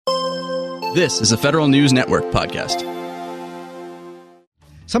This is a Federal News Network podcast.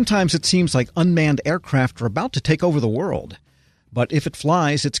 Sometimes it seems like unmanned aircraft are about to take over the world. But if it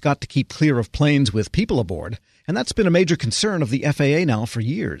flies, it's got to keep clear of planes with people aboard, and that's been a major concern of the FAA now for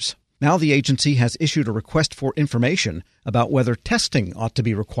years. Now the agency has issued a request for information about whether testing ought to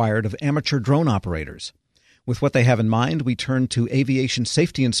be required of amateur drone operators. With what they have in mind, we turn to Aviation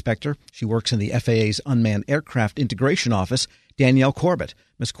Safety Inspector. She works in the FAA's Unmanned Aircraft Integration Office, Danielle Corbett.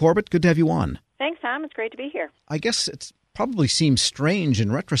 Ms. Corbett, good to have you on. Thanks, Tom. It's great to be here. I guess it probably seems strange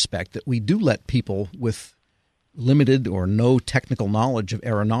in retrospect that we do let people with limited or no technical knowledge of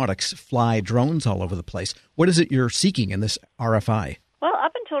aeronautics fly drones all over the place. What is it you're seeking in this RFI? Well,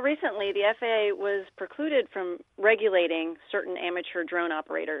 up until recently, the FAA was precluded from regulating certain amateur drone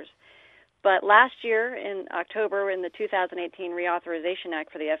operators. But last year, in October, in the 2018 Reauthorization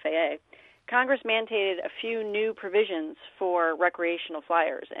Act for the FAA, Congress mandated a few new provisions for recreational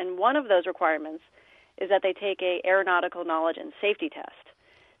flyers. And one of those requirements is that they take a aeronautical knowledge and safety test.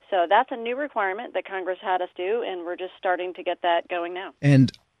 So that's a new requirement that Congress had us do, and we're just starting to get that going now.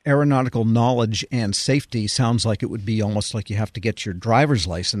 And aeronautical knowledge and safety sounds like it would be almost like you have to get your driver's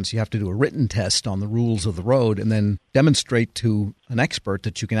license. You have to do a written test on the rules of the road and then demonstrate to an expert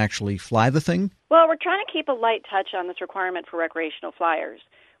that you can actually fly the thing? Well, we're trying to keep a light touch on this requirement for recreational flyers.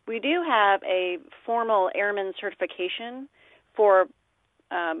 We do have a formal airman certification for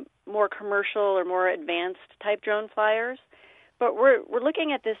more commercial or more advanced type drone flyers, but we're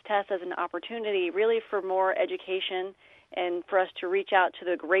looking at this test as an opportunity really for more education and for us to reach out to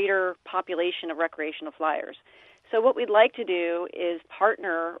the greater population of recreational flyers. So what we'd like to do is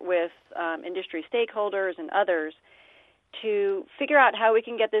partner with industry stakeholders and others to figure out how we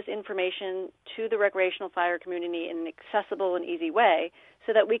can get this information to the recreational flyer community in an accessible and easy way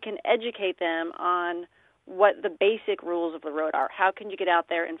so that we can educate them on what the basic rules of the road are. How can you get out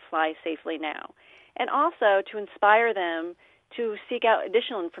there and fly safely now? And also to inspire them to seek out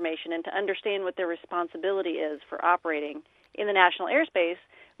additional information and to understand what their responsibility is for operating in the national airspace,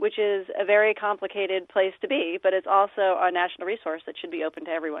 which is a very complicated place to be, but it's also a national resource that should be open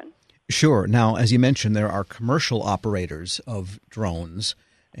to everyone. Sure. Now, as you mentioned, there are commercial operators of drones,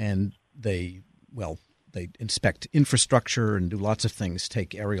 and they inspect infrastructure and do lots of things,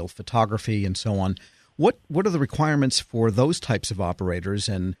 take aerial photography and so on. What are the requirements for those types of operators,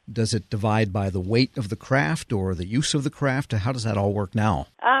 and does it divide by the weight of the craft or the use of the craft? How does that all work now?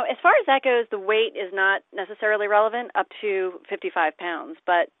 As far as that goes, the weight is not necessarily relevant, up to 55 pounds.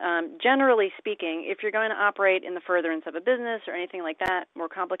 But generally speaking, if you're going to operate in the furtherance of a business or anything like that, more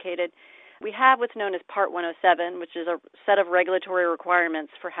complicated, we have what's known as Part 107, which is a set of regulatory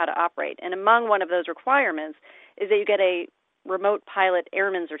requirements for how to operate. And among one of those requirements is that you get a remote pilot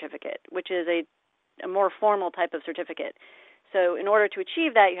airman certificate, which is a more formal type of certificate. So in order to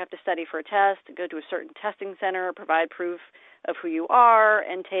achieve that, you have to study for a test, go to a certain testing center, provide proof of who you are,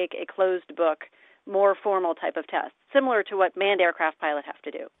 and take a closed book, more formal type of test, similar to what manned aircraft pilots have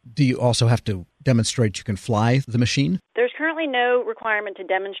to do. Do you also have to demonstrate you can fly the machine? There's currently no requirement to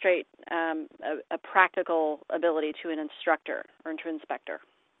demonstrate a practical ability to an instructor or to an inspector.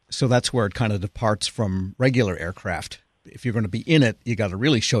 So that's where it kind of departs from regular aircraft. If you're going to be in it, you got to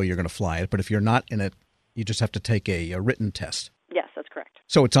really show you're going to fly it. But if you're not in it, you just have to take a written test. Yes, that's correct.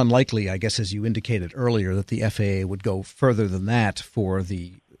 So it's unlikely, I guess, as you indicated earlier, that the FAA would go further than that for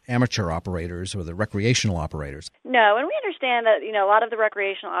the amateur operators or the recreational operators. No, and we understand that, a lot of the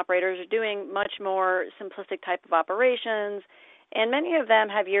recreational operators are doing much more simplistic type of operations, and many of them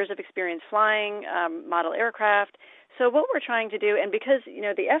have years of experience flying model aircraft. So what we're trying to do, and because,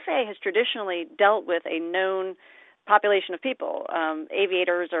 the FAA has traditionally dealt with a known population of people.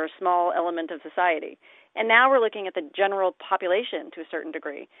 Aviators are a small element of society. And now we're looking at the general population to a certain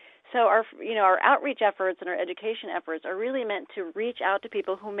degree. So our outreach efforts and our education efforts are really meant to reach out to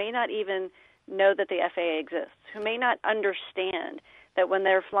people who may not even know that the FAA exists, who may not understand that when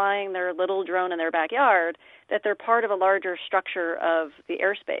they're flying their little drone in their backyard, that they're part of a larger structure of the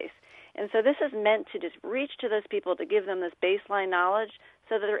airspace. And so this is meant to just reach to those people to give them this baseline knowledge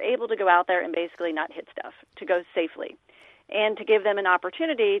so that they're able to go out there and basically not hit stuff, to go safely, and to give them an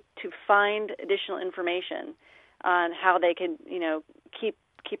opportunity to find additional information on how they can, keep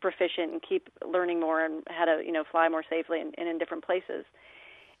proficient and keep learning more and how to, fly more safely and in different places.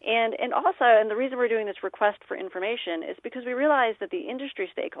 And the reason we're doing this request for information is because we realize that the industry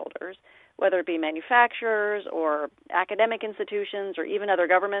stakeholders, whether it be manufacturers or academic institutions or even other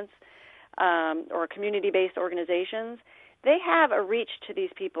governments or community-based organizations, they have a reach to these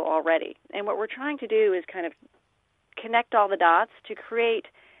people already. And what we're trying to do is kind of connect all the dots to create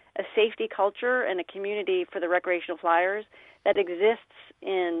a safety culture and a community for the recreational flyers that exists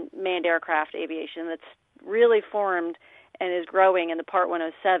in manned aircraft aviation that's really formed and is growing in the Part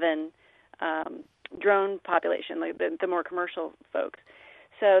 107 drone population, like the more commercial folks.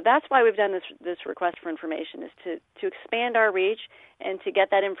 So that's why we've done this request for information, is to expand our reach and to get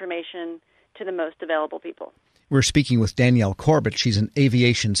that information to the most available people. We're speaking with Danielle Corbett. She's an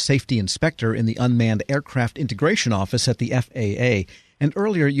aviation safety inspector in the Unmanned Aircraft Integration Office at the FAA. And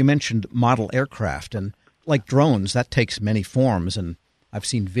earlier you mentioned model aircraft, and like drones, that takes many forms. And I've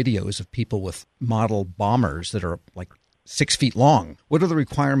seen videos of people with model bombers that are like 6 feet long. What are the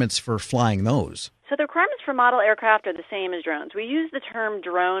requirements for flying those? So the requirements for model aircraft are the same as drones. We use the term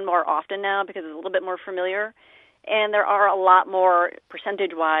drone more often now because it's a little bit more familiar, and there are a lot more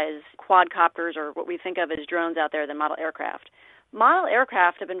percentage-wise quadcopters, or what we think of as drones, out there than model aircraft. Model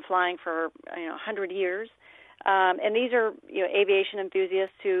aircraft have been flying for 100 years, and these are aviation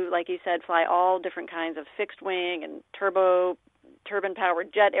enthusiasts who, like you said, fly all different kinds of fixed-wing and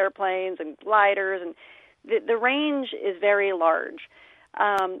turbine-powered jet airplanes and gliders, and the range is very large.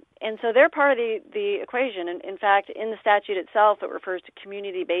 And so they're part of the equation. And in fact, in the statute itself, it refers to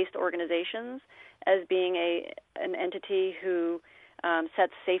community-based organizations as being an entity who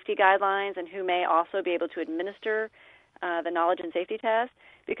sets safety guidelines and who may also be able to administer the knowledge and safety test,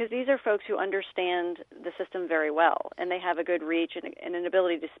 because these are folks who understand the system very well, and they have a good reach and an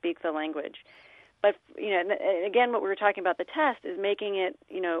ability to speak the language. But, again, what we were talking about the test is making it,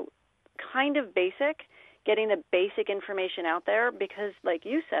 kind of basic, getting the basic information out there, because, like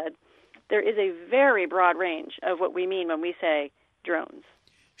you said, there is a very broad range of what we mean when we say drones.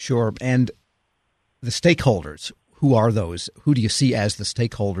 Sure. And the stakeholders, who are those? Who do you see as the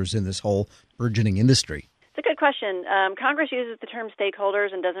stakeholders in this whole burgeoning industry? It's a good question. Congress uses the term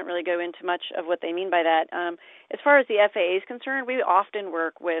stakeholders and doesn't really go into much of what they mean by that. As far as the FAA is concerned, we often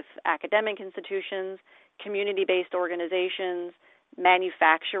work with academic institutions, community-based organizations,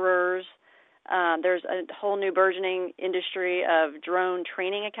 manufacturers. There's a whole new burgeoning industry of drone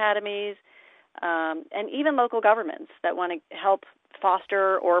training academies, and even local governments that want to help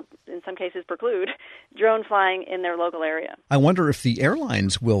foster, or in some cases preclude, drone flying in their local area. I wonder if the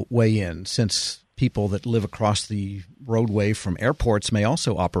airlines will weigh in, since people that live across the roadway from airports may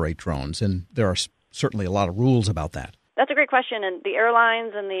also operate drones, and there are certainly a lot of rules about that. That's a great question, and the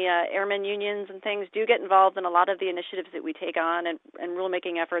airlines and the airmen unions and things do get involved in a lot of the initiatives that we take on and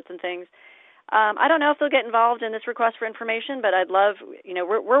rulemaking efforts and things. I don't know if they'll get involved in this request for information, but I'd love,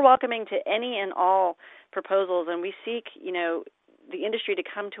 we're welcoming to any and all proposals, and we seek, the industry to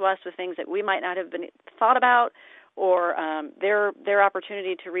come to us with things that we might not have been thought about, or their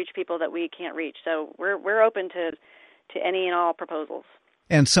opportunity to reach people that we can't reach. So we're open to any and all proposals.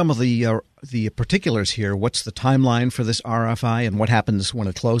 And some of the particulars here, what's the timeline for this RFI, and what happens when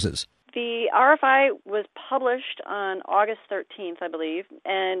it closes? The RFI was published on August 13th, I believe,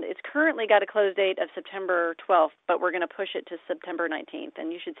 and it's currently got a close date of September 12th, but we're going to push it to September 19th,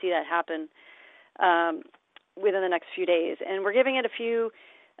 and you should see that happen within the next few days. And we're giving it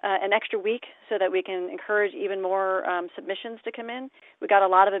an extra week so that we can encourage even more submissions to come in. We got a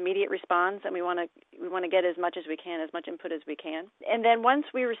lot of immediate response, and we want to get as much as we can, as much input as we can. And then once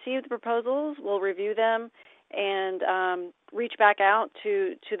we receive the proposals, we'll review them and reach back out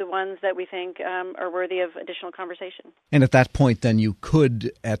to the ones that we think are worthy of additional conversation. And at that point, then, you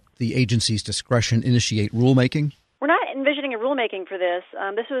could, at the agency's discretion, initiate rulemaking? We're not envisioning a rulemaking for this.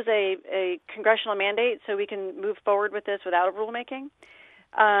 This was a congressional mandate, so we can move forward with this without a rulemaking.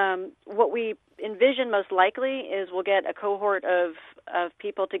 What we envision most likely is we'll get a cohort of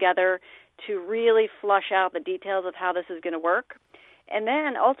people together to really flush out the details of how this is going to work. And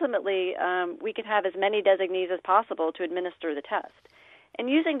then ultimately, we can have as many designees as possible to administer the test.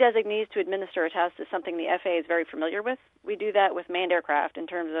 And using designees to administer a test is something the FAA is very familiar with. We do that with manned aircraft in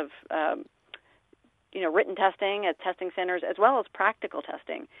terms of written testing at testing centers, as well as practical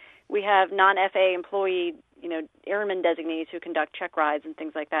testing. We have non-FAA employee, airman designees who conduct check rides and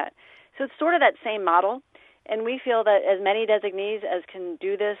things like that. So it's sort of that same model, and we feel that as many designees as can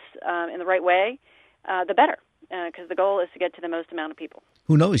do this in the right way, the better, because the goal is to get to the most amount of people.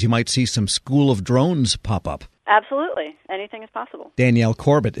 Who knows? You might see some school of drones pop up. Absolutely. Anything is possible. Danielle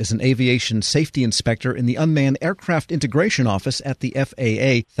Corbett is an aviation safety inspector in the Unmanned Aircraft Integration Office at the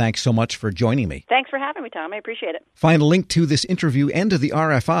FAA. Thanks so much for joining me. Thanks for having me, Tom. I appreciate it. Find a link to this interview and to the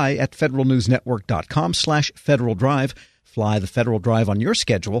RFI at federalnewsnetwork.com/Federal Drive. Fly the Federal Drive on your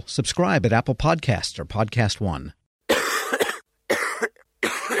schedule. Subscribe at Apple Podcasts or Podcast One.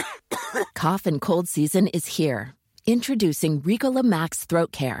 Cough and cold season is here. Introducing Ricola Max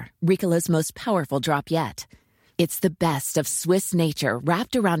Throat Care, Ricola's most powerful drop yet. It's the best of Swiss nature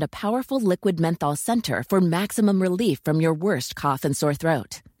wrapped around a powerful liquid menthol center for maximum relief from your worst cough and sore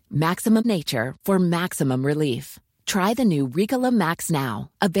throat. Maximum nature for maximum relief. Try the new Ricola Max now,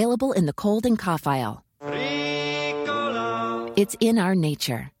 available in the cold and cough aisle. Ricola. It's in our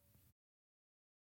nature.